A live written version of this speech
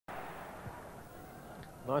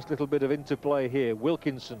Nice little bit of interplay here.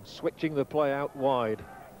 Wilkinson switching the play out wide,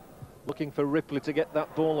 looking for Ripley to get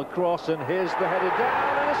that ball across, and here's the header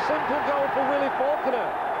down, and a simple goal for Willie Falconer.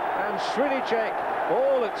 And Srinicek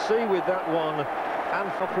all at sea with that one, and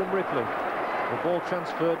from Ripley. The ball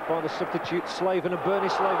transferred by the substitute Slaven, and Bernie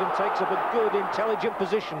Slaven takes up a good, intelligent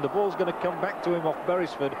position. The ball's going to come back to him off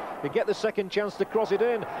Beresford. They get the second chance to cross it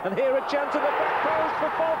in, and here a chance at the back post for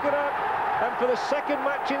Falconer. And for the second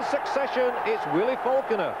match in succession, it's Willie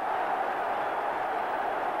Falconer.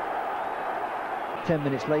 10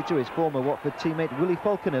 minutes later, his former Watford teammate Willie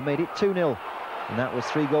Falconer made it 2-0. And that was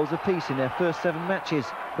 3 goals apiece in their first 7 matches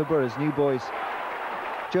for Boro's new boys.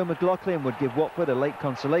 Joe McLaughlin would give Watford a late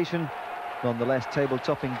consolation. Nonetheless,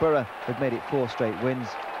 table-topping Boro had made it 4 straight wins,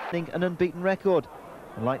 an unbeaten record.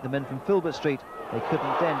 And like the men from Filbert Street, they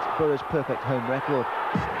couldn't dent Boro's perfect home record.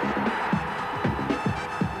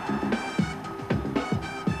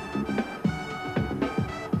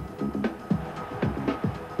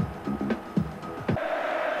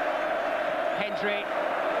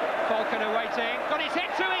 Falconer waiting, got his head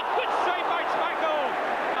to it, good save by Schmeichel!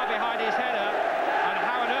 Now behind his header, and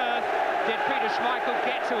how on earth did Peter Schmeichel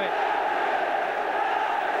get to it?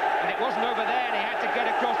 And it wasn't over there, and he had to get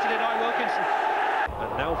across to deny Wilkinson.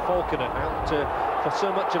 And now Falconer out for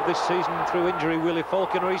so much of this season through injury. Willie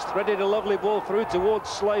Falconer, he's threaded a lovely ball through towards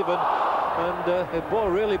Slaven, and the ball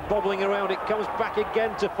really bobbling around. It comes back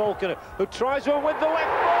again to Falconer, who tries one with the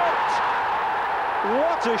left foot.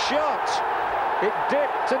 What a shot! It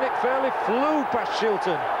dipped and it fairly flew past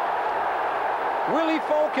Shilton. Willie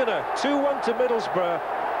Falconer, 2-1 to Middlesbrough.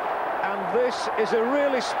 And this is a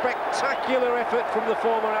really spectacular effort from the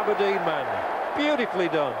former Aberdeen man. Beautifully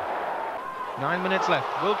done. 9 minutes left.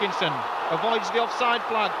 Wilkinson avoids the offside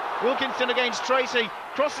flag. Wilkinson against Tracy.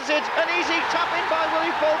 Crosses it. An easy tap in by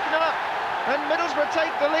Willie Falconer. And Middlesbrough take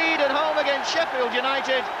the lead at home against Sheffield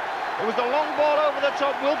United. It was the long ball over the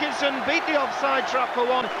top. Wilkinson beat the offside trap for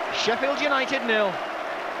 1. Sheffield United 0.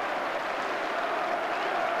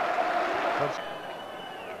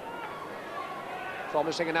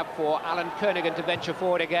 Promising enough for Alan Kernigan to venture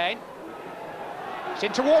forward again. It's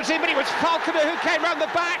in towards him, but it was Falconer who came round the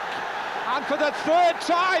back. And for the 3rd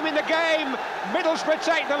time in the game, Middlesbrough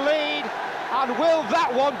take the lead. And will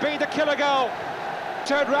that one be the killer goal?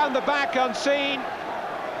 Turned round the back unseen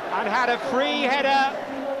and had a free header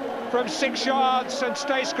from 6 yards, and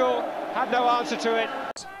Stayskill had no answer to it.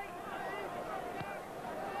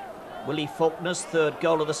 Willie Falconer's 3rd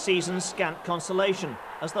goal of the season, scant consolation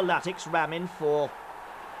as the Latics ram in 4.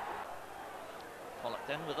 Pollock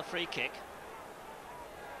then with a free kick.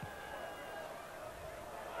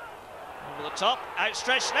 Over the top,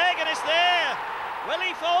 outstretched leg, and it's there!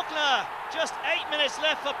 Willie Falconer, just 8 minutes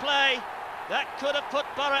left for play. That could have put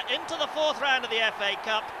Boro into the 4th round of the FA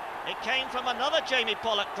Cup. It came from another Jamie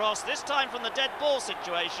Pollock cross, this time from the dead ball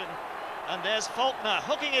situation. And there's Falconer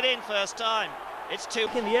hooking it in first time. It's 2.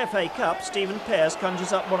 In the FA Cup, Stephen Pearce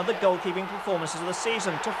conjures up one of the goalkeeping performances of the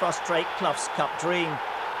season to frustrate Clough's Cup dream.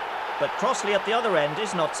 But Crossley at the other end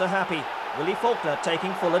is not so happy. Willie Falconer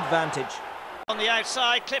taking full advantage. On the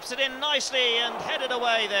outside, clips it in nicely and headed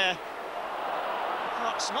away there.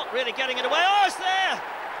 Fox not really getting it away. Oh, it's there!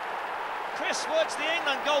 Chris Woods, the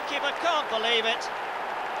England goalkeeper, can't believe it.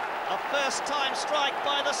 A first-time strike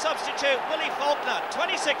by the substitute, Willie Falconer,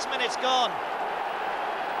 26 minutes gone.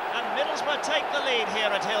 And Middlesbrough take the lead here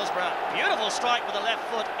at Hillsborough. Beautiful strike with the left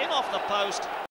foot, in off the post.